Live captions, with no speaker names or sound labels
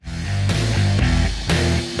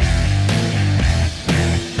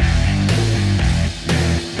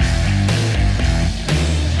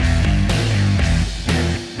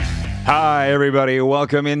Hi, everybody.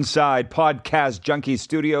 Welcome inside Podcast Junkie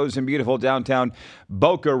Studios in beautiful downtown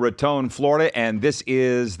Boca Raton, Florida. And this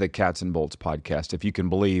is the Cats and Bolts podcast, if you can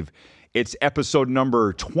believe. It's episode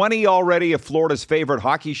number 20 already of Florida's favorite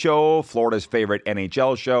hockey show, Florida's favorite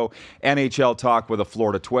NHL show, NHL Talk with a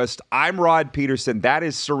Florida twist. I'm Rod Peterson. That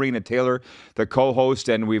is Serena Taylor, the co-host,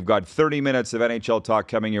 and we've got 30 minutes of NHL Talk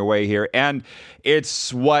coming your way here. And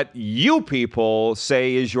it's what you people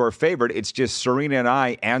say is your favorite. It's just Serena and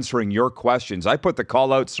I answering your questions. I put the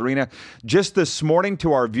call out, Serena, just this morning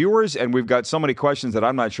to our viewers, and we've got so many questions that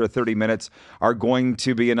I'm not sure 30 minutes are going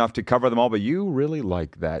to be enough to cover them all, but you really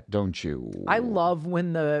like that, don't you? I love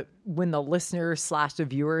when the listeners / the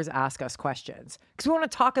viewers ask us questions because we want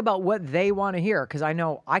to talk about what they want to hear, because I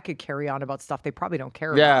know I could carry on about stuff they probably don't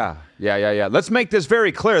care about. Yeah. Let's make this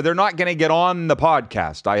very clear. They're not going to get on the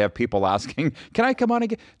podcast. I have people asking, can I come on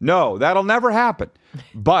again? No, that'll never happen.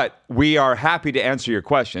 But we are happy to answer your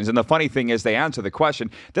questions. And the funny thing is they answer the question,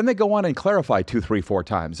 then they go on and clarify 2, 3, 4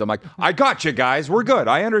 times. I'm like, I got you guys. We're good.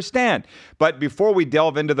 I understand. But before we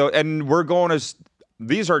delve into and we're going to...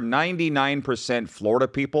 These are 99% Florida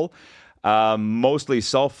people, mostly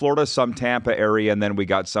South Florida, some Tampa area, and then we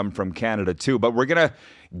got some from Canada too. But we're going to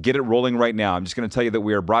get it rolling right now. I'm just going to tell you that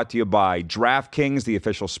we are brought to you by DraftKings, the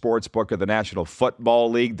official sports book of the National Football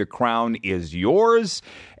League. The crown is yours.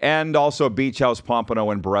 And also Beach House, Pompano,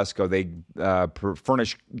 and Boresco. They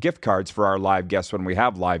furnish gift cards for our live guests when we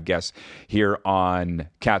have live guests here on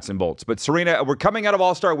Cats and Bolts. But Serena, we're coming out of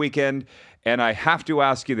All-Star Weekend, and I have to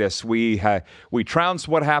ask you this. We trounced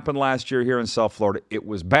what happened last year here in South Florida. It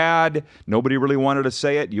was bad. Nobody really wanted to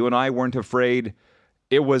say it. You and I weren't afraid.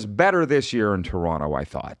 It was better this year in Toronto, I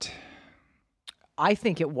thought. I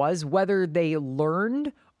think it was. Whether they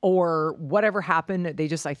learned or whatever happened, they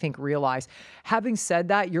just, I think, realized. Having said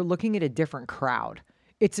that, you're looking at a different crowd.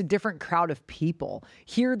 It's a different crowd of people.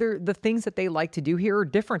 Here, the things that they like to do here are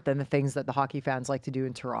different than the things that the hockey fans like to do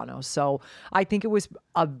in Toronto. So I think it was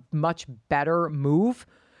a much better move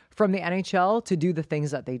from the NHL to do the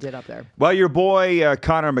things that they did up there. Well, your boy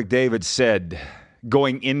Connor McDavid said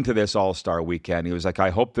going into this All-Star weekend, he was like,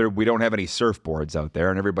 I hope we don't have any surfboards out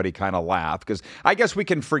there. And everybody kind of laughed because I guess we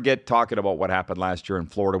can forget talking about what happened last year in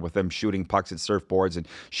Florida with them shooting pucks at surfboards and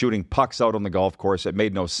shooting pucks out on the golf course. It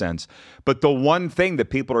made no sense. But the one thing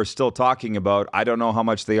that people are still talking about, I don't know how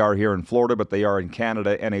much they are here in Florida, but they are in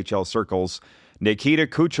Canada, NHL circles. Nikita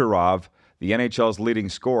Kucherov, the NHL's leading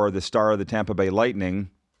scorer, the star of the Tampa Bay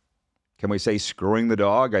Lightning. Can we say screwing the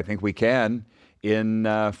dog? I think we can. In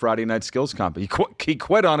Friday Night Skills Comp. He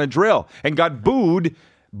quit on a drill and got booed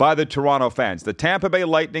by the Toronto fans. The Tampa Bay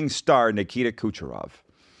Lightning star, Nikita Kucherov.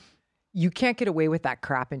 You can't get away with that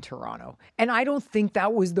crap in Toronto. And I don't think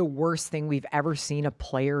that was the worst thing we've ever seen a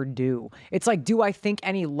player do. It's like, do I think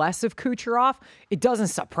any less of Kucherov? It doesn't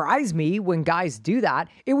surprise me when guys do that.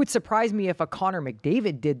 It would surprise me if a Connor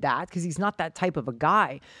McDavid did that because he's not that type of a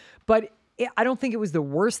guy. But I don't think it was the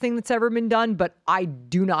worst thing that's ever been done, but I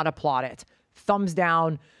do not applaud it. Thumbs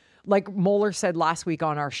down. Like Moeller said last week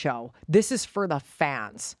on our show, this is for the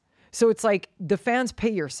fans. So it's like the fans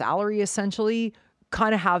pay your salary essentially,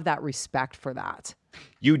 kind of have that respect for that.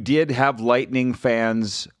 You did have Lightning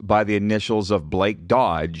fans by the initials of Blake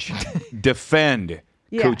Dodge defend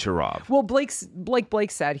Kucherov. Well,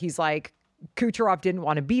 Blake said, he's like, Kucherov didn't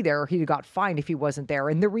want to be there or he'd have got fined if he wasn't there.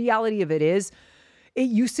 And the reality of it is, it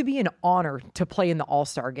used to be an honor to play in the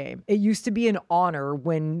All-Star game. It used to be an honor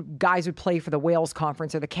when guys would play for the Wales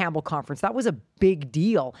Conference or the Campbell Conference. That was a big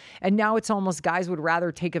deal. And now it's almost guys would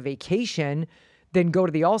rather take a vacation than go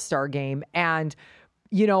to the All-Star game. And,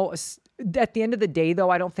 you know, at the end of the day, though,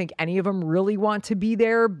 I don't think any of them really want to be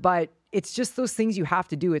there. But it's just those things you have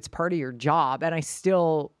to do. It's part of your job. And I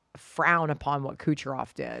still frown upon what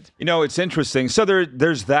Kucherov did. You know, it's interesting. So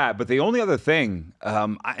there's that. But the only other thing,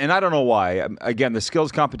 and I don't know why, again, the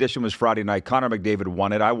skills competition was Friday night. Connor McDavid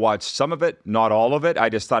won it. I watched some of it, not all of it. I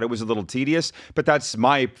just thought it was a little tedious, but that's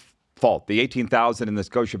my fault. The 18,000 in the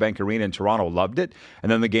Scotiabank Arena in Toronto loved it.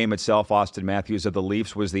 And then the game itself, Austin Matthews of the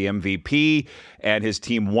Leafs was the MVP, and his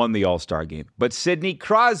team won the All-Star game. But Sidney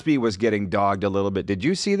Crosby was getting dogged a little bit. Did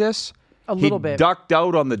you see this? A little bit. He ducked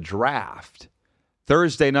out on the draft.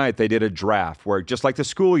 Thursday night, they did a draft where, just like the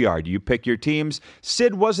schoolyard, you pick your teams.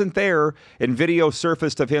 Sid wasn't there, and video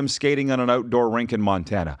surfaced of him skating on an outdoor rink in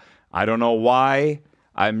Montana. I don't know why.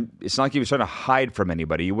 It's not like he was trying to hide from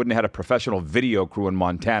anybody. He wouldn't have had a professional video crew in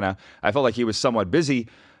Montana. I felt like he was somewhat busy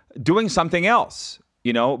doing something else,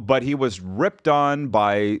 you know, but he was ripped on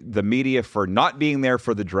by the media for not being there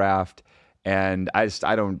for the draft, and I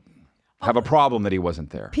don't have a problem that he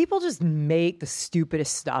wasn't there. People just make the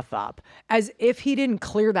stupidest stuff up as if he didn't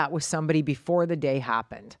clear that with somebody before the day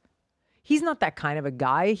happened. He's not that kind of a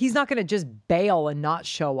guy. He's not going to just bail and not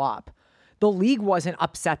show up. The league wasn't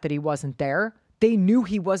upset that he wasn't there. They knew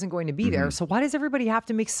he wasn't going to be there. So why does everybody have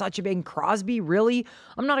to make such a big Crosby? Really?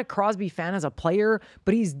 I'm not a Crosby fan as a player,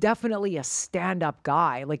 but he's definitely a stand-up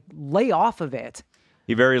guy. Like, lay off of it.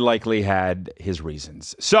 He very likely had his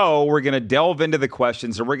reasons. So we're going to delve into the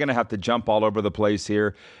questions, and we're going to have to jump all over the place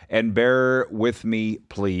here. And bear with me,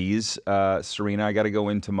 please. Serena, I got to go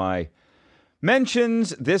into my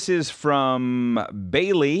mentions. This is from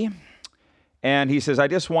Bailey. And he says, I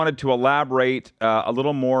just wanted to elaborate a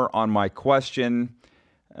little more on my question.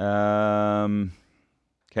 Okay, I'm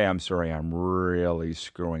sorry. I'm really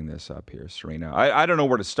screwing this up here, Serena. I don't know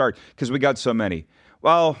where to start because we got so many.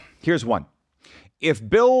 Well, here's one.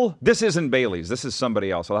 This isn't Bailey's. This is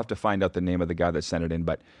somebody else. I'll have to find out the name of the guy that sent it in.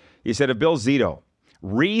 But he said, if Bill Zito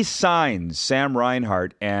re-signs Sam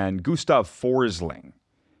Reinhart and Gustav Forsling,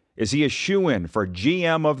 is he a shoo-in for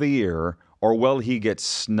GM of the year, or will he get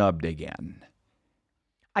snubbed again?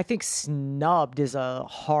 I think snubbed is a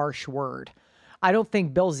harsh word. I don't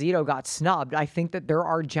think Bill Zito got snubbed. I think that there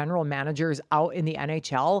are general managers out in the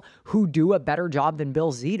NHL who do a better job than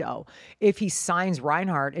Bill Zito. If he signs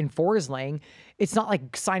Reinhart and Forsling, it's not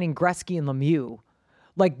like signing Gretzky and Lemieux.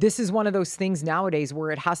 Like, this is one of those things nowadays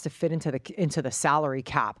where it has to fit into the salary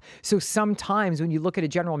cap. So sometimes when you look at a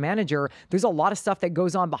general manager, there's a lot of stuff that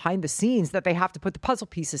goes on behind the scenes that they have to put the puzzle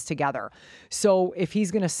pieces together. So if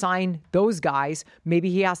he's going to sign those guys,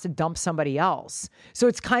 maybe he has to dump somebody else. So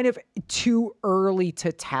it's kind of too early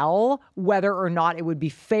to tell whether or not it would be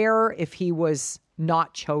fair if he was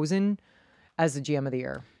not chosen as the GM of the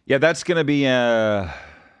year. Yeah, that's going to be, I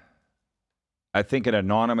think, an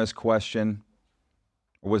anonymous question.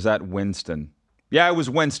 Or was that Winston? Yeah, it was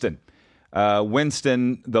Winston.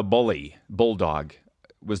 Winston, the bulldog,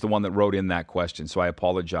 was the one that wrote in that question. So I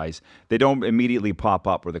apologize. They don't immediately pop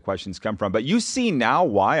up where the questions come from. But you see now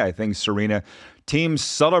why I think, Serena, teams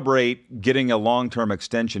celebrate getting a long-term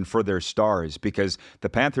extension for their stars, because the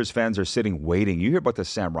Panthers fans are sitting waiting. You hear about the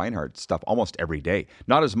Sam Reinhart stuff almost every day.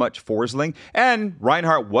 Not as much Forsling. And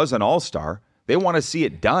Reinhart was an all-star. They want to see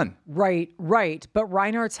it done. Right. But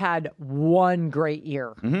Reinhart's had one great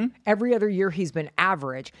year. Every other year he's been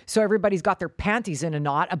average. So everybody's got their panties in a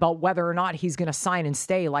knot about whether or not he's going to sign and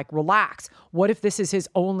stay. Like, relax. What if this is his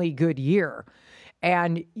only good year?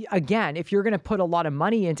 And again, if you're going to put a lot of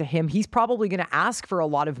money into him, he's probably going to ask for a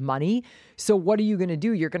lot of money. So what are you going to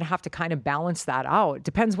do? You're going to have to kind of balance that out.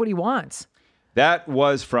 Depends what he wants. That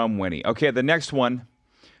was from Winnie. Okay, the next one.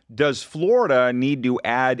 Does Florida need to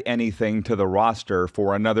add anything to the roster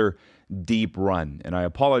for another deep run? And I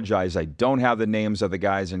apologize, I don't have the names of the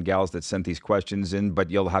guys and gals that sent these questions in,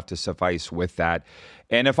 but you'll have to suffice with that.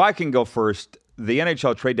 And if I can go first, the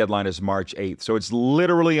NHL trade deadline is March 8th, so it's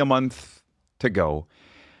literally a month to go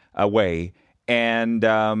away. And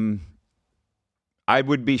I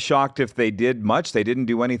would be shocked if they did much. They didn't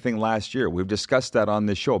do anything last year. We've discussed that on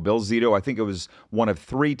this show. Bill Zito, I think it was one of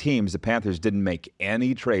 3 teams. The Panthers didn't make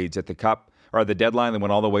any trades at the Cup or the deadline. They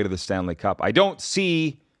went all the way to the Stanley Cup. I don't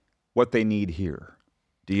see what they need here.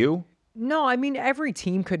 Do you? No, I mean, every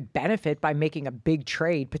team could benefit by making a big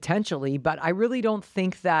trade potentially, but I really don't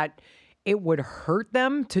think that it would hurt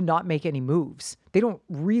them to not make any moves. They don't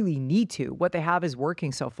really need to. What they have is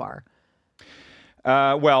working so far.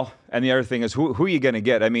 Well, and the other thing is, who are you going to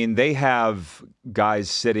get? I mean, they have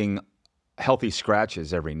guys sitting healthy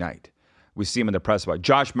scratches every night. We see them in the press about.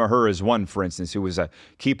 Josh Maher is one, for instance, who was a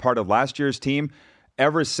key part of last year's team.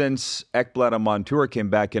 Ever since Ekblad and Montour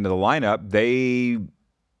came back into the lineup,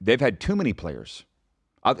 they've had too many players.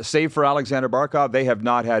 Save for Alexander Barkov, they have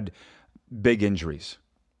not had big injuries.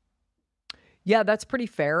 Yeah, that's pretty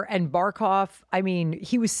fair. And Barkov, I mean,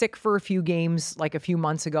 he was sick for a few games like a few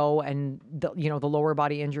months ago, and the lower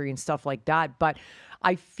body injury and stuff like that. But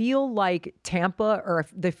I feel like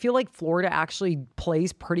they feel like Florida actually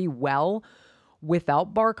plays pretty well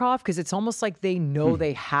without Barkov, because it's almost like they know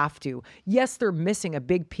they have to. Yes, they're missing a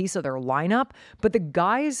big piece of their lineup, but the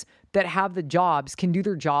guys that have the jobs can do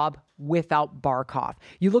their job without Barkov.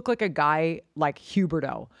 You look like a guy like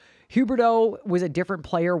Huberdeau. Huberdeau was a different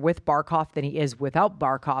player with Barkov than he is without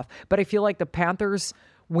Barkov. But I feel like the Panthers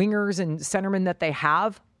wingers and centermen that they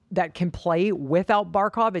have that can play without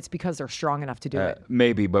Barkov, it's because they're strong enough to do it.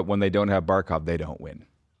 Maybe, but when they don't have Barkov, they don't win.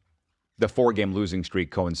 The 4-game losing streak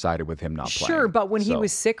coincided with him not playing. Sure, but when he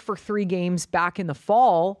was sick for 3 games back in the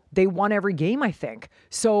fall, they won every game, I think.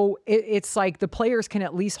 So it's like the players can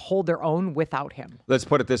at least hold their own without him. Let's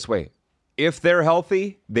put it this way. If they're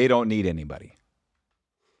healthy, they don't need anybody.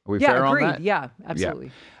 Are we fair agreed. on that? Yeah, absolutely.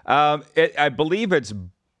 I believe it's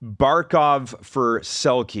Barkov for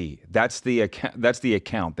Selke. That's the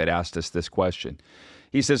account that asked us this question.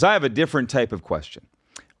 He says, I have a different type of question.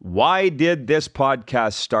 Why did this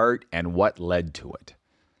podcast start and what led to it?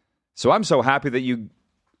 So I'm so happy that you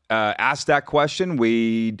asked that question.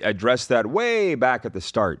 We addressed that way back at the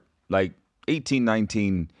start, like 18,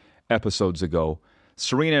 19 episodes ago.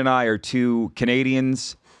 Serena and I are two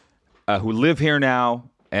Canadians who live here now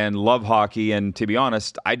and love hockey. And to be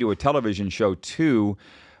honest, I do a television show too,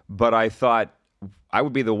 but I thought I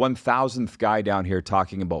would be the 1,000th guy down here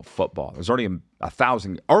talking about football. There's already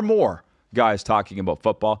 1,000 or more guys talking about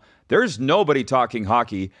football. There's nobody talking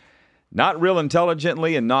hockey, not real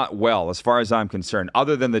intelligently and not well, as far as I'm concerned,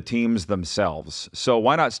 other than the teams themselves. So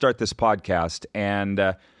why not start this podcast?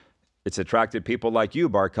 And it's attracted people like you,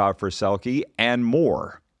 Barkov for Selke, and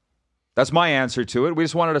more. That's my answer to it. We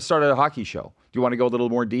just wanted to start a hockey show. Do you want to go a little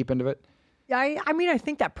more deep into it? I mean, I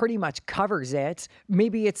think that pretty much covers it.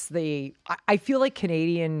 Maybe it's I feel like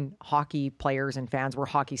Canadian hockey players and fans, we're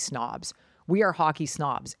hockey snobs. We are hockey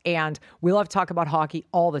snobs, and we love to talk about hockey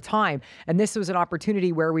all the time. And this was an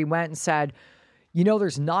opportunity where we went and said,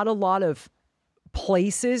 there's not a lot of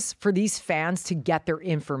places for these fans to get their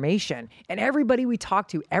information. And everybody we talk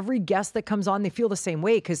to, every guest that comes on, they feel the same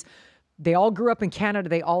way because they all grew up in Canada.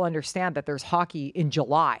 They all understand that there's hockey in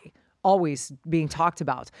July always being talked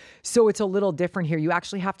about. So it's a little different here. You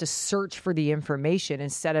actually have to search for the information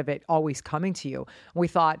instead of it always coming to you. And we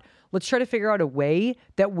thought, let's try to figure out a way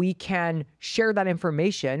that we can share that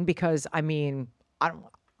information because, I'm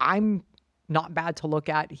not bad to look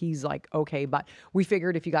at. He's like, okay, but we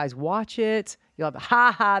figured if you guys watch it, you'll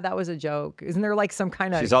have, that was a joke. Isn't there like some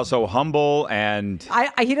kind of... She's also humble and...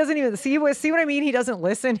 he doesn't even... See what I mean? He doesn't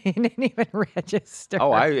listen. He didn't even register.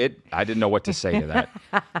 Oh, I didn't know what to say to that.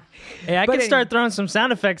 Hey, I can start throwing some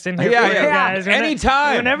sound effects in here for you guys.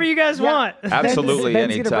 Anytime. Whenever you guys want. Absolutely,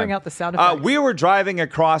 Ben's anytime. Ben's going to bring out the sound effects. We were driving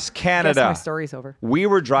across Canada. Guess my story's over. We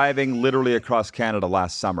were driving literally across Canada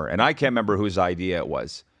last summer, and I can't remember whose idea it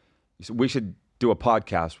was. We should do a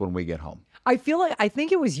podcast when we get home. I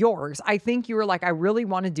think it was yours. I think you were like, I really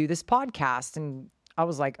want to do this podcast. And I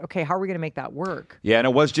was like, okay, how are we going to make that work? Yeah, and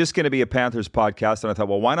it was just going to be a Panthers podcast. And I thought,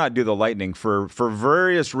 well, why not do the Lightning for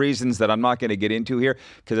various reasons that I'm not going to get into here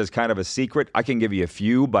because it's kind of a secret. I can give you a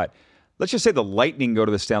few, but let's just say the Lightning go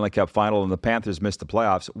to the Stanley Cup final and the Panthers miss the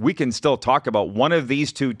playoffs. We can still talk about one of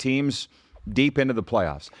these two teams deep into the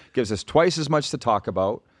playoffs. Gives us twice as much to talk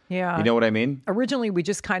about. Yeah. You know what I mean? Originally, we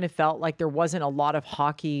just kind of felt like there wasn't a lot of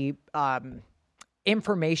hockey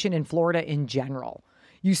information in Florida in general.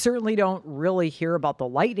 You certainly don't really hear about the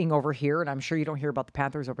Lightning over here, and I'm sure you don't hear about the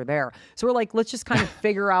Panthers over there. So we're like, let's just kind of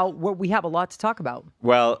figure out what we have a lot to talk about.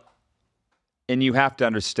 Well, and you have to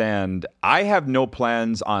understand, I have no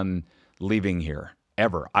plans on leaving here,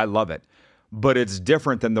 ever. I love it. But it's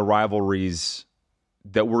different than the rivalries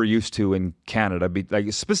that we're used to in Canada,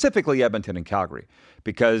 like specifically Edmonton and Calgary,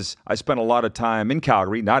 because I spent a lot of time in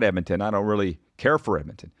Calgary, not Edmonton. I don't really care for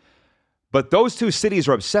Edmonton. But those two cities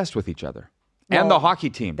are obsessed with each other and the hockey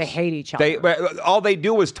teams. They hate each other. All they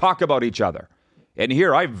do is talk about each other. And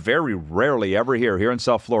here, I very rarely ever hear here in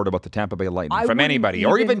South Florida about the Tampa Bay Lightning from anybody,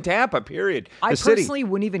 or even Tampa, period. I personally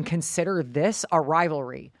wouldn't even consider this a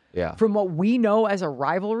rivalry. Yeah. From what we know as a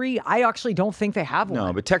rivalry, I actually don't think they have one.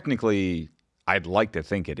 No, but technically, I'd like to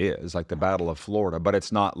think it is, like the Battle of Florida, but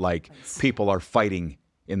it's not like people are fighting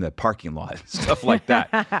in the parking lot and stuff like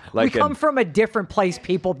that. Like we come from a different place,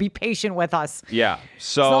 people. Be patient with us. Yeah.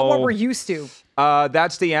 So it's not what we're used to.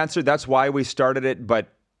 That's the answer. That's why we started it.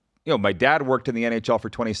 But, my dad worked in the NHL for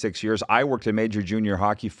 26 years. I worked in major junior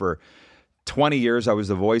hockey for 20 years. I was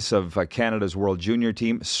the voice of Canada's World Junior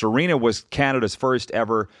team. Serena was Canada's first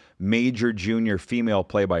ever major junior female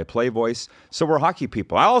play-by-play voice. So we're hockey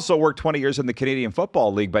people. I also worked 20 years in the Canadian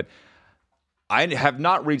Football League, but I have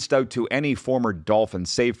not reached out to any former Dolphin,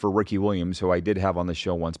 save for Ricky Williams, who I did have on the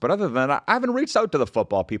show once. But other than that, I haven't reached out to the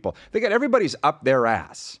football people. Everybody's up their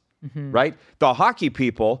ass, right? The hockey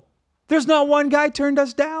people, there's not one guy turned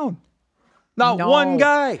us down. Not one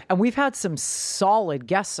guy. And we've had some solid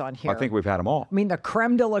guests on here. I think we've had them all. I mean, the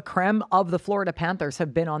creme de la creme of the Florida Panthers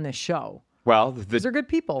have been on this show. Well, these are good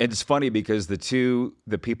people. It's funny because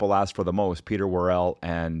the people asked for the most, Peter Worrell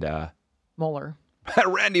and Moeller.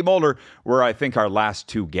 Randy Moeller, were, I think, our last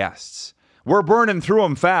two guests. We're burning through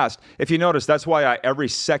them fast. If you notice, that's why every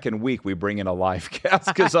second week we bring in a live guest,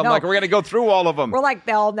 because I'm like, we're going to go through all of them. We're like,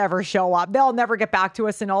 they'll never show up. They'll never get back to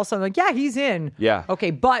us. And also, like, yeah, he's in. Yeah. Okay,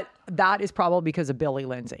 but that is probably because of Billy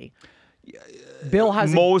Lindsay. Bill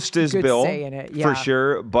has most a is good Bill say in it, for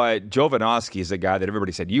sure. But Jovanovski is a guy that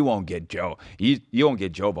everybody said you won't get Joe. You won't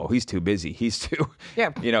get Jovo. He's too busy. He's too.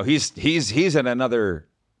 Yeah. He's in another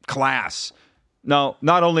class. No,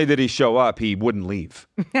 not only did he show up, he wouldn't leave.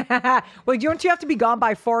 Well, don't you have to be gone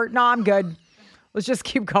by 4? No, I'm good. Let's just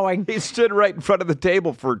keep going. He stood right in front of the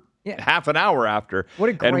table for half an hour after What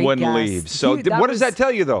a great and wouldn't guest. leave. So Dude, what does that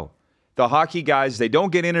tell you, though? The hockey guys, they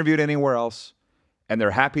don't get interviewed anywhere else, and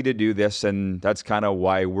they're happy to do this, and that's kind of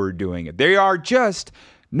why we're doing it. They are just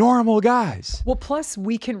normal guys. Well, plus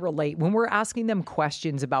we can relate. When we're asking them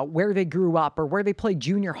questions about where they grew up or where they played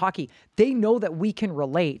junior hockey, they know that we can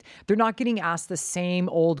relate. They're not getting asked the same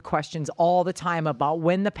old questions all the time about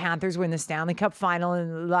when the Panthers win the Stanley Cup final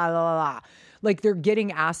and la la la la. Like, they're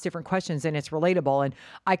getting asked different questions, and it's relatable. And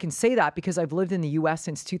I can say that because I've lived in the U.S.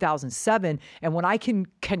 since 2007. And when I can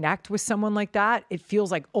connect with someone like that, it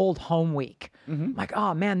feels like old home week. I'm like,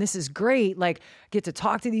 oh, man, this is great. Like, I get to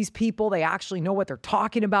talk to these people. They actually know what they're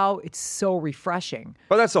talking about. It's so refreshing.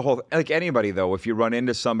 But that's the whole, like anybody, though, if you run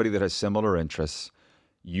into somebody that has similar interests,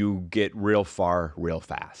 you get real far real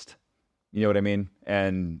fast. You know what I mean?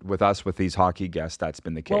 And with us, with these hockey guests, that's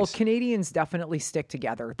been the case. Well, Canadians definitely stick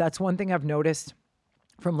together. That's one thing I've noticed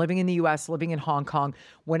from living in the U.S., living in Hong Kong.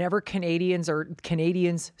 Whenever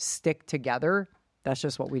Canadians stick together, that's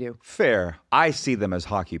just what we do. Fair. I see them as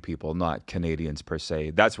hockey people, not Canadians per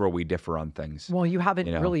se. That's where we differ on things. Well, you haven't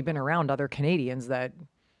really been around other Canadians that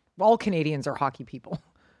all Canadians are hockey people.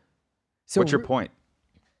 So what's your point?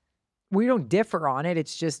 We don't differ on it.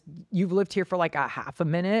 It's just you've lived here for like a half a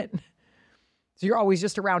minute. So you're always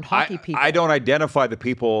just around hockey people. I don't identify the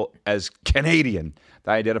people as Canadian.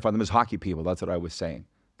 I identify them as hockey people. That's what I was saying.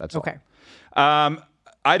 That's okay. All.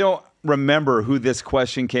 I don't remember who this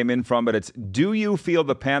question came in from, but it's, do you feel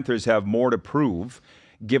the Panthers have more to prove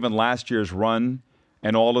given last year's run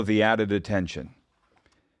and all of the added attention?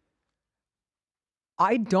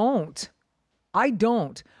 I don't.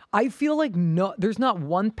 I feel like there's not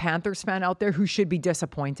one Panthers fan out there who should be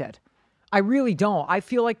disappointed. I really don't. I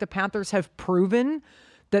feel like the Panthers have proven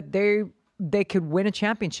that they could win a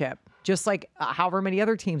championship, just like however many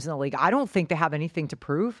other teams in the league. I don't think they have anything to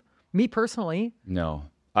prove, me personally. No.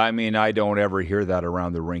 I mean, I don't ever hear that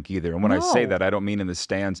around the rink either. And when I say that, I don't mean in the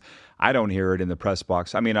stands. I don't hear it in the press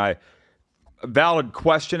box. I mean, valid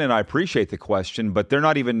question, and I appreciate the question, but they're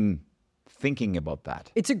not even thinking about that.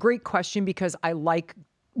 It's a great question because I like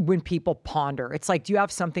when people ponder. It's like, do you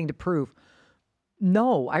have something to prove?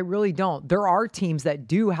 No, I really don't. There are teams that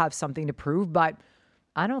do have something to prove, but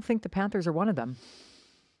I don't think the Panthers are one of them.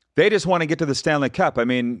 They just want to get to the Stanley Cup. I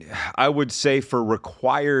mean, I would say for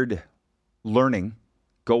required learning,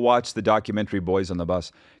 go watch the documentary Boys on the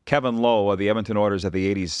Bus. Kevin Lowe of the Edmonton Oilers of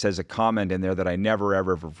the 80s says a comment in there that I never,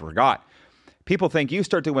 ever forgot. People think you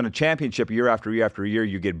start to win a championship year after year after year,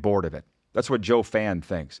 you get bored of it. That's what Joe Fan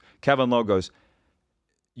thinks. Kevin Lowe goes,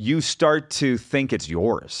 you start to think it's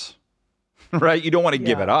yours. Right? You don't want to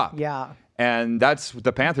give it up. Yeah. And that's what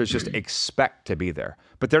the Panthers just expect to be there.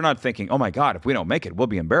 But they're not thinking, oh my God, if we don't make it, we'll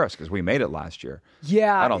be embarrassed because we made it last year.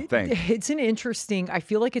 Yeah. I don't think. I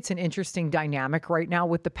feel like it's an interesting dynamic right now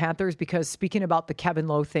with the Panthers because speaking about the Kevin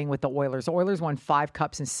Lowe thing with the Oilers won 5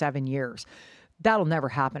 cups in 7 years. That'll never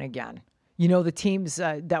happen again. You know, the teams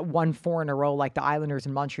that won 4 in a row, like the Islanders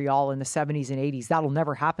in Montreal in the 70s and 80s, that'll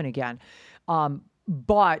never happen again.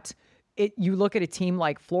 But you look at a team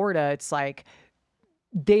like Florida, it's like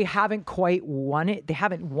they haven't quite won it. They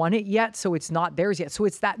haven't won it yet, so it's not theirs yet. So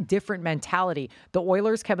it's that different mentality. The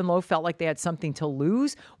Oilers, Kevin Lowe felt like they had something to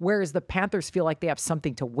lose, whereas the Panthers feel like they have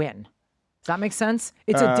something to win. Does that make sense?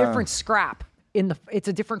 It's a different scrap it's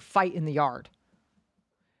a different fight in the yard.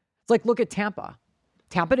 It's like, look at Tampa.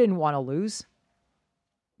 Tampa didn't want to lose.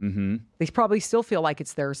 Mm-hmm. They probably still feel like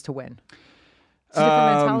it's theirs to win. It's a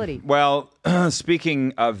different mentality. Well,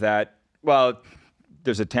 speaking of that,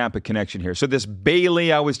 there's a Tampa connection here. So this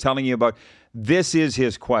Bailey I was telling you about, this is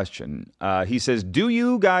his question. He says, do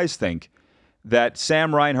you guys think that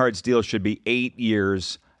Sam Reinhart's deal should be 8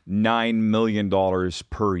 years, $9 million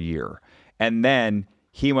per year? And then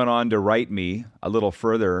he went on to write me a little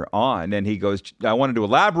further on, and he goes, I wanted to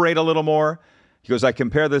elaborate a little more. He goes, I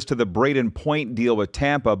compare this to the Braden Point deal with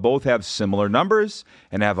Tampa. Both have similar numbers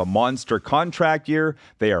and have a monster contract year.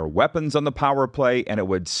 They are weapons on the power play, and it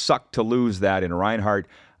would suck to lose that in Reinhart.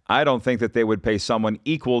 I don't think that they would pay someone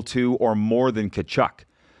equal to or more than Tkachuk.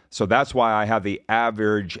 So that's why I have the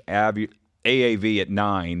average AAV at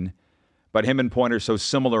 9. But him and Point are so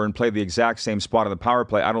similar and play the exact same spot on the power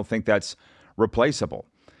play, I don't think that's replaceable.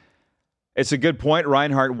 It's a good point.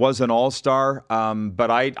 Reinhart was an all-star, but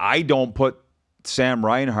I don't put Sam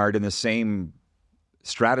Reinhart in the same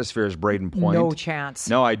stratosphere as Braden Point. No chance.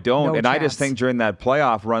 No, I don't. No I just chance. think during that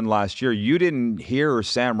playoff run last year, you didn't hear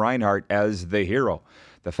Sam Reinhart as the hero.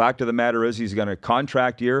 The fact of the matter is he's going to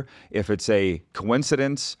contract year. If it's a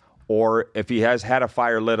coincidence or if he has had a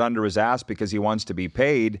fire lit under his ass because he wants to be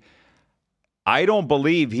paid, I don't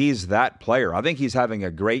believe he's that player. I think he's having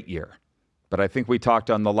a great year. But I think we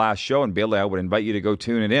talked on the last show, and Billy, I would invite you to go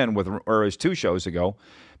tune it in or it was 2 shows ago,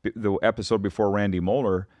 the episode before Randy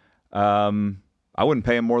Moeller. I wouldn't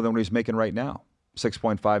pay him more than what he's making right now,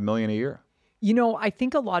 $6.5 million a year. You know, I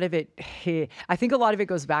think a lot of it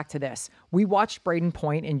goes back to this. We watched Braden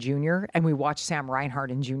Point in junior and we watched Sam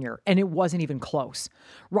Reinhart in junior, and it wasn't even close.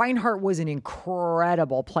 Reinhart was an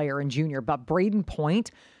incredible player in junior, but Braden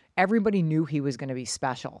Point, everybody knew he was going to be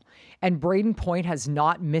special. And Braden Point has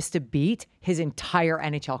not missed a beat his entire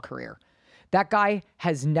NHL career. That guy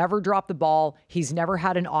has never dropped the ball. He's never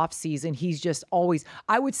had an off season. He's just always,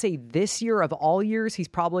 I would say this year of all years, he's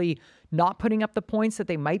probably not putting up the points that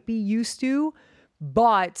they might be used to,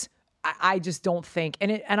 but I just don't think,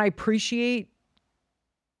 and I appreciate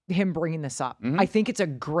him bringing this up. I think it's a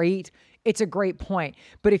great point.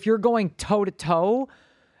 But if you're going toe to toe,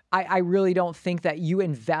 I really don't think that you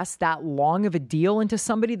invest that long of a deal into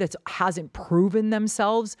somebody that hasn't proven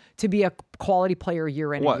themselves to be a quality player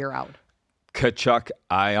year in and year out. Tkachuk,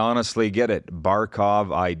 I honestly get it.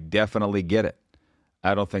 Barkov, I definitely get it.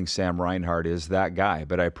 I don't think Sam Reinhart is that guy,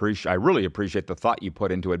 but I really appreciate the thought you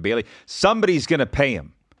put into it, Bailey. Somebody's going to pay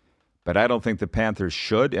him, but I don't think the Panthers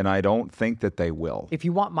should, and I don't think that they will. If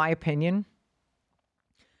you want my opinion,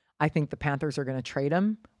 I think the Panthers are going to trade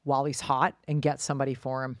him while he's hot and get somebody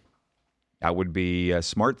for him. That would be a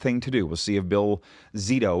smart thing to do. We'll see if Bill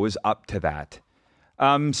Zito is up to that.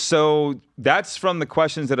 So that's from the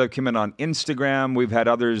questions that have come in on Instagram. We've had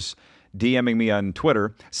others DMing me on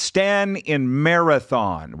Twitter. Stan in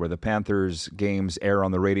Marathon, where the Panthers games air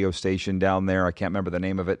on the radio station down there. I can't remember the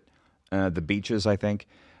name of it. The Beaches, I think.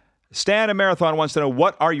 Stan in Marathon wants to know,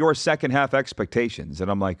 what are your second half expectations? And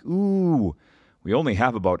I'm like, ooh, we only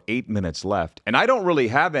have about 8 minutes left. And I don't really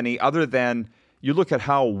have any other than you look at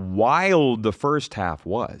how wild the first half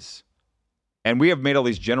was. And we have made all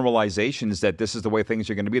these generalizations that this is the way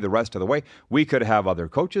things are going to be the rest of the way. We could have other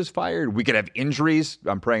coaches fired. We could have injuries.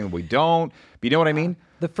 I'm praying we don't. But you know what I mean?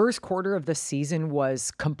 The first quarter of the season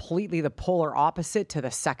was completely the polar opposite to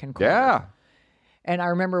the second quarter. Yeah. And I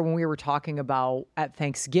remember when we were talking about at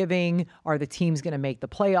Thanksgiving, are the teams going to make the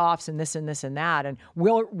playoffs and this and this and that? And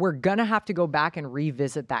we're going to have to go back and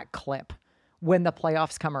revisit that clip when the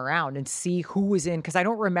playoffs come around and see who was in. Because I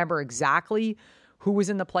don't remember exactly who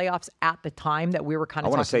was in the playoffs at the time that we were kind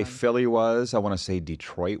of I want to say about. Philly was. I want to say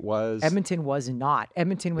Detroit was. Edmonton was not.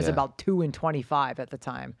 Edmonton was about 2-25 at the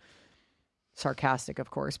time. Sarcastic,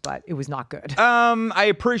 of course, but it was not good. I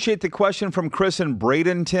appreciate the question from Chris in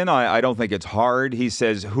Bradenton. I don't think it's hard. He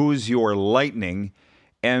says, who's your Lightning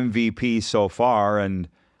MVP so far? And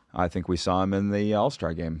I think we saw him in the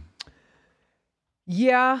All-Star game.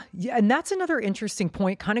 Yeah, and that's another interesting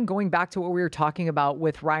point, kind of going back to what we were talking about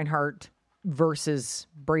with Reinhart versus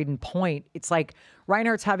Braden Point. It's like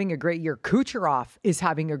Reinhart's having a great year. Kucherov is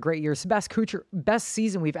having a great year. It's the best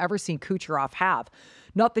season we've ever seen Kucherov have.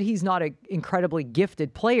 Not that he's not an incredibly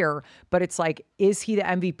gifted player, but it's like, is he the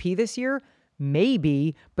MVP this year?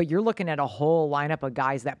 Maybe, but you're looking at a whole lineup of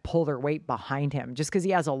guys that pull their weight behind him. Just because he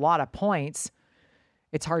has a lot of points,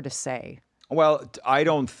 it's hard to say. Well, I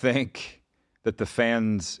don't think that the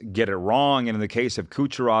fans get it wrong. And in the case of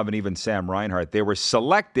Kucherov and even Sam Reinhart, they were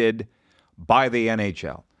selected by the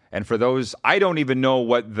NHL. And for those, I don't even know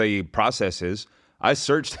what the process is. I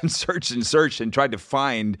searched and searched and searched and tried to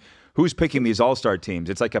find who's picking these all-star teams.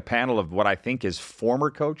 It's like a panel of what I think is former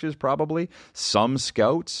coaches, probably, some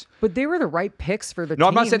scouts. But they were the right picks for the teams. No,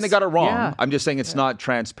 I'm not saying they got it wrong. Yeah. I'm just saying it's not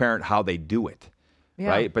transparent how they do it,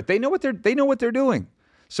 right? But they know what they're doing.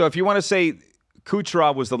 So if you want to say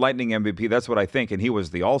Kucherov was the Lightning MVP, that's what I think, and he was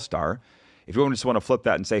the all-star. If you just want to flip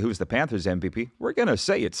that and say who's the Panthers MVP, we're going to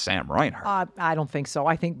say it's Sam Reinhart. I don't think so.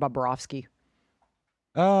 I think Bobrovsky.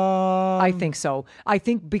 I think so. I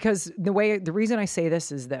think because the reason I say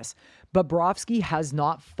this is this. Bobrovsky has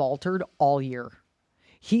not faltered all year.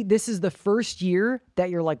 This is the first year that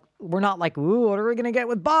you're like, we're not like, ooh, what are we going to get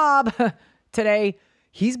with Bob today?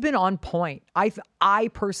 He's been on point. I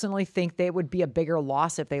personally think they would be a bigger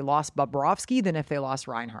loss if they lost Bobrovsky than if they lost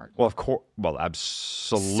Reinhart. Well, of course. Well,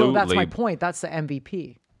 absolutely. So that's my point. That's the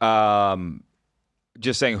MVP.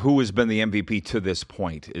 Just saying who has been the MVP to this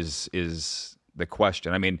point is the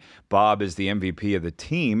question. I mean, Bob is the MVP of the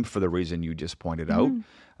team for the reason you just pointed out.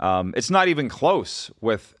 It's not even close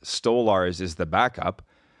with Stolarz as the backup.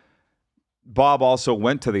 Bob also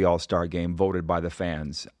went to the All-Star game, voted by the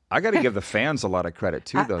fans. I got to give the fans a lot of credit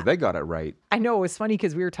too, though. They got it right. I know, it was funny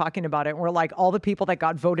because we were talking about it and we're like, all the people that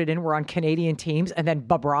got voted in were on Canadian teams, and then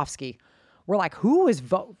Bobrovsky. We're like, who was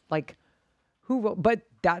but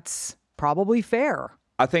that's probably fair.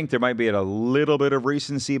 I think there might be a little bit of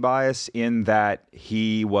recency bias in that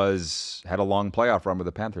he had a long playoff run with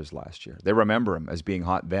the Panthers last year. They remember him as being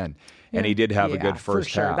hot then, and he did have a good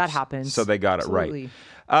first half. That happens. So they got Absolutely. it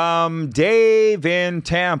right. Dave in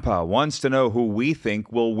Tampa wants to know who we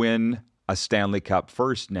think will win a Stanley Cup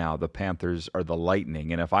first now, the Panthers or the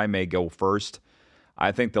Lightning. And if I may go first,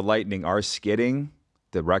 I think the Lightning are skidding.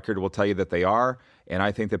 The record will tell you that they are. And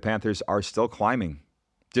I think the Panthers are still climbing,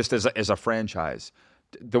 just as a franchise.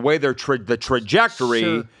 The way the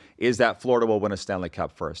trajectory is that Florida will win a Stanley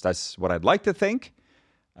Cup first. That's what I'd like to think.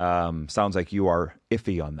 Sounds like you are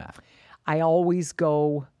iffy on that. I always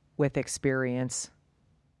go with experience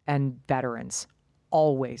and veterans.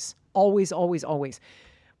 Always. Always, always, always.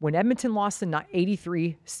 When Edmonton lost the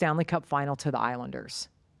 83 Stanley Cup final to the Islanders,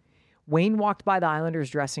 Wayne walked by the Islanders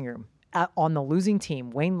dressing room on the losing team.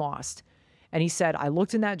 Wayne lost. And he said, I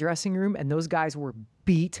looked in that dressing room and those guys were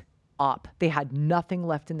beat up. They had nothing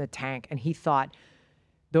left in the tank. And he thought,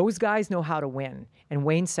 those guys know how to win. And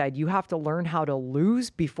Wayne said, you have to learn how to lose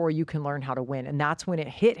before you can learn how to win. And that's when it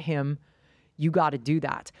hit him, you got to do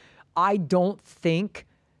that. I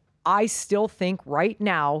still think right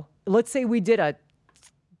now, let's say we did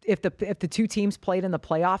if the two teams played in the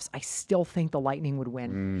playoffs, I still think the Lightning would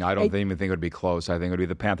win. I don't even think it would be close. I think it would be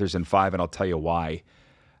the Panthers in 5, and I'll tell you why.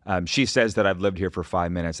 She says that I've lived here for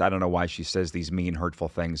 5 minutes. I don't know why she says these mean, hurtful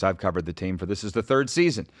things. I've covered the team this is the 3rd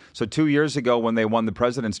season. So 2 years ago when they won the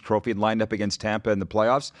President's Trophy and lined up against Tampa in the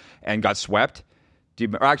playoffs and got swept.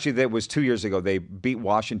 Actually, that was 2 years ago. They beat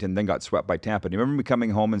Washington, then got swept by Tampa. Do you remember me coming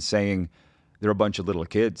home and saying they're a bunch of little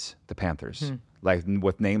kids, the Panthers, like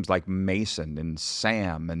with names like Mason and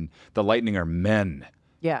Sam, and the Lightning are men.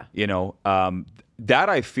 Yeah. That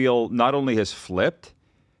I feel not only has flipped,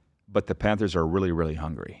 but the Panthers are really, really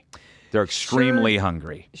hungry. They're extremely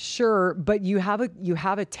hungry. Sure, but you have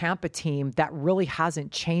a Tampa team that really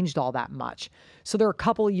hasn't changed all that much. So they're a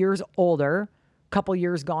couple of years older, a couple of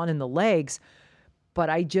years gone in the legs, but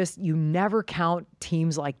you never count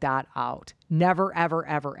teams like that out. Never, ever,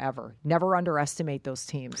 ever, ever. Never underestimate those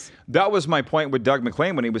teams. That was my point with Doug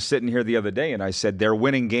McLean when he was sitting here the other day, and I said they're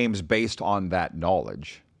winning games based on that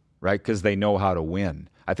knowledge, right? Because they know how to win.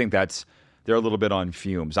 I think they're a little bit on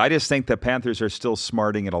fumes. I just think the Panthers are still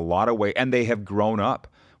smarting in a lot of ways, and they have grown up.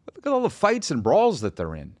 Look at all the fights and brawls that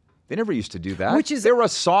they're in. They never used to do that. They were a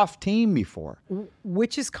soft team before.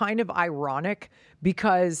 Which is kind of ironic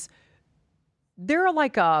because they're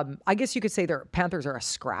like, I guess you could say their Panthers are a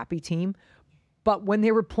scrappy team. But when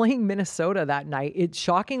they were playing Minnesota that night, it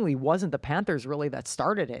shockingly wasn't the Panthers really that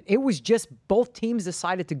started it. It was just both teams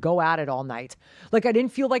decided to go at it all night. Like, I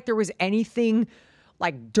didn't feel like there was anything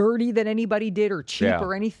like dirty that anybody did or cheap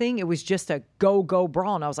or anything. It was just a go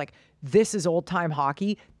brawl. And I was like, this is old time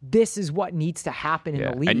hockey. This is what needs to happen in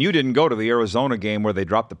the league. And you didn't go to the Arizona game where they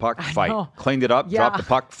dropped the puck, fight, cleaned it up, dropped the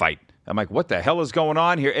puck, fight. I'm like, what the hell is going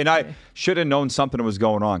on here? And I should have known something was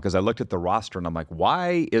going on because I looked at the roster and I'm like,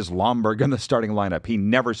 why is Lomberg in the starting lineup? He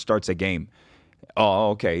never starts a game. Oh,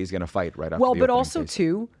 okay, he's going to fight right after. Well, but also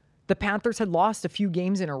too, the Panthers had lost a few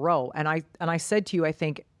games in a row, and I said to you, I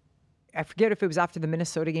think, I forget if it was after the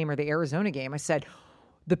Minnesota game or the Arizona game, I said,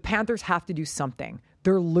 the Panthers have to do something.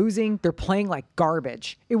 They're losing. They're playing like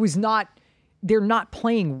garbage. They're not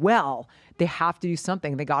playing well. They have to do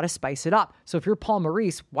something. They got to spice it up. So if you're Paul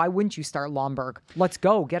Maurice, why wouldn't you start Lomberg? Let's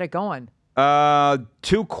go. Get it going.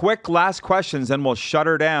 2 quick last questions, then we'll shut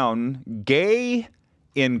her down. Gay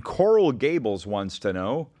in Coral Gables wants to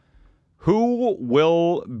know,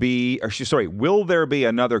 will there be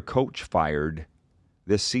another coach fired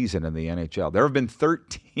this season in the NHL? There have been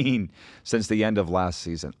 13 since the end of last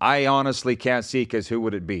season. I honestly can't see, because who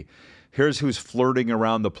would it be? Here's who's flirting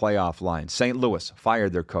around the playoff line. St. Louis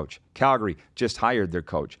fired their coach. Calgary just hired their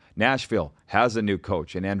coach. Nashville has a new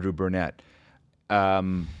coach in Andrew Burnett.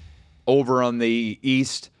 Over on the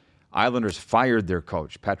East, Islanders fired their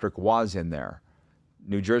coach. Patrick Waugh in there.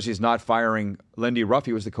 New Jersey's not firing Lindy Ruff.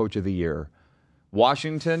 He was the coach of the year.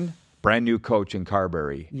 Washington, brand new coach in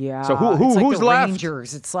Carberry. Yeah. So who's left?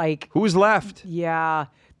 Rangers. It's like, who's left? Yeah.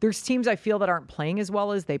 There's teams I feel that aren't playing as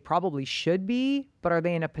well as they probably should be, but are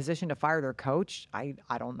they in a position to fire their coach? I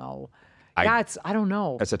don't know. I don't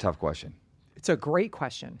know. That's a tough question. It's a great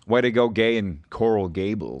question. Way to go, Gay and Coral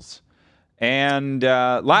Gables. And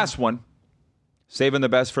last one, saving the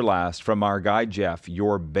best for last, from our guy Jeff,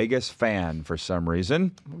 your biggest fan for some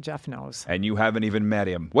reason. Jeff knows. And you haven't even met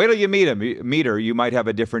him. Wait till you meet him. Meet her, you might have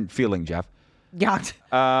a different feeling, Jeff. Yeah.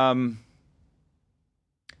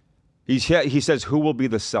 He says, who will be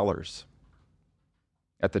the sellers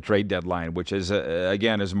at the trade deadline, which is,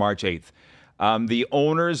 again, is March 8th. The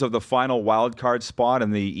owners of the final wild card spot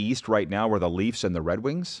in the East right now are the Leafs and the Red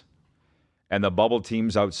Wings. And the bubble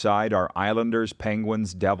teams outside are Islanders,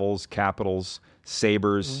 Penguins, Devils, Capitals,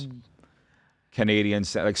 Sabres,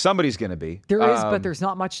 Canadians. Like, somebody's going to be. There is, but there's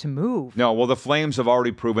not much to move. No, well, the Flames have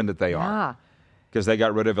already proven that they Yeah. are. Because they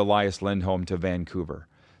got rid of Elias Lindholm to Vancouver.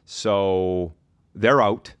 So they're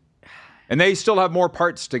out. And they still have more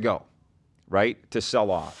parts to go, right, to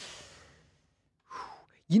sell off.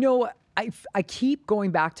 You know, I keep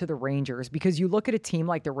going back to the Rangers because you look at a team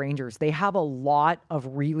like the Rangers, they have a lot of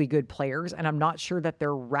really good players, and I'm not sure that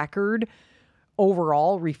their record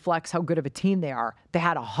overall reflects how good of a team they are. They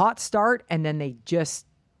had a hot start, and then they just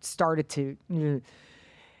started to...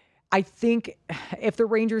 I think if the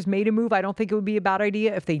Rangers made a move, I don't think it would be a bad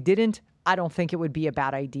idea. If they didn't, I don't think it would be a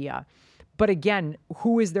bad idea. But again,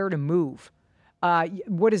 who is there to move?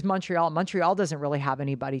 What is Montreal? Montreal doesn't really have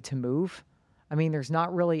anybody to move. I mean, there's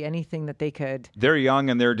not really anything that they could... They're young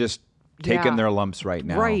and they're just taking their lumps right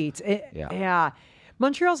now. Right. Yeah.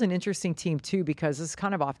 Montreal's an interesting team too because this is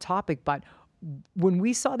kind of off topic, but when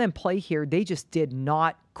we saw them play here, they just did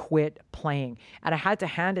not quit playing. And I had to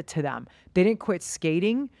hand it to them. They didn't quit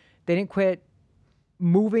skating. They didn't quit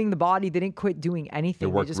moving the body. They didn't quit doing anything.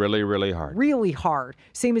 They worked really, really hard. Really hard.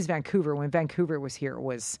 Same as Vancouver. When Vancouver was here, it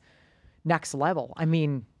was next level. I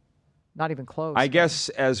mean, not even close. I guess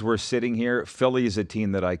as we're sitting here, Philly is a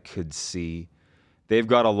team that I could see. They've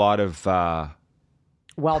got a lot of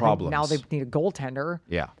problems. Now they need a goaltender.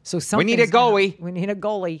 Yeah. So we need a goalie. We need a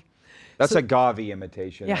goalie. That's a Gavi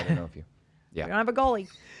imitation. Yeah. I don't know if you... Yeah. We don't have a goalie.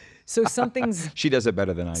 So something's... She does it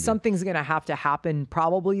better than I do. Something's going to have to happen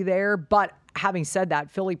probably there. But having said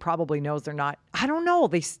that, Philly probably knows they're not... I don't know.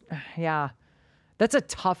 Yeah. That's a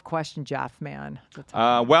tough question, Jeff, man.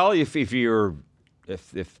 Well,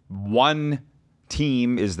 if one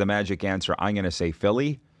team is the magic answer, I'm going to say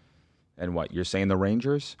Philly. And what, you're saying the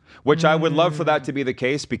Rangers? Which I would love for that to be the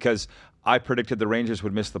case because I predicted the Rangers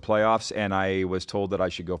would miss the playoffs and I was told that I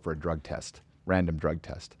should go for a random drug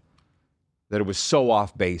test. That it was so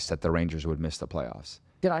off base that the Rangers would miss the playoffs.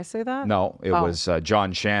 Did I say that? No, it was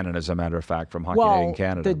John Shannon, as a matter of fact, from Hockey Night in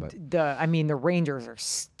Canada. The Rangers are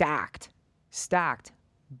stacked.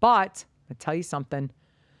 But I'll tell you something.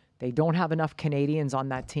 They don't have enough Canadians on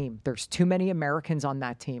that team. There's too many Americans on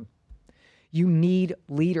that team. You need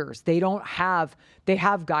leaders. They have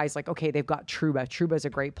guys like, okay, they've got Trouba. Trouba's a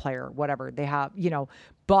great player, whatever. They have,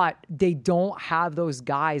 but they don't have those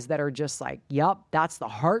guys that are just like, yep, that's the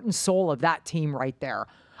heart and soul of that team right there.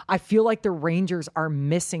 I feel like the Rangers are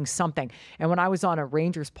missing something. And when I was on a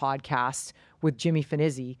Rangers podcast with Jimmy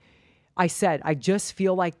Finizzi, I said, I just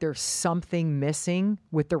feel like there's something missing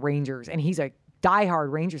with the Rangers. And he's a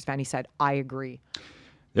diehard Rangers fan. He said, I agree.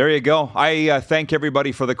 There you go. I thank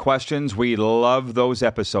everybody for the questions. We love those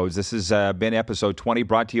episodes. This has been episode 20,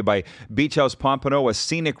 brought to you by Beach House Pompano, a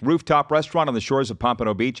scenic rooftop restaurant on the shores of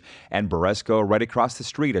Pompano Beach, and Beresco right across the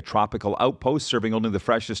street, a tropical outpost serving only the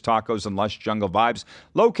freshest tacos and lush jungle vibes,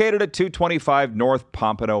 located at 225 North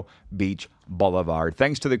Pompano Beach Boulevard.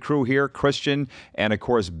 Thanks to the crew here, Christian, and of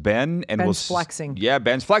course Ben. And Ben's flexing. Yeah,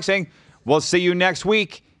 Ben's flexing. We'll see you next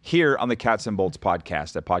week here on the Cats and Bolts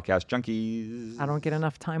podcast at Podcast Junkies. I don't get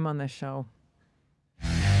enough time on this show.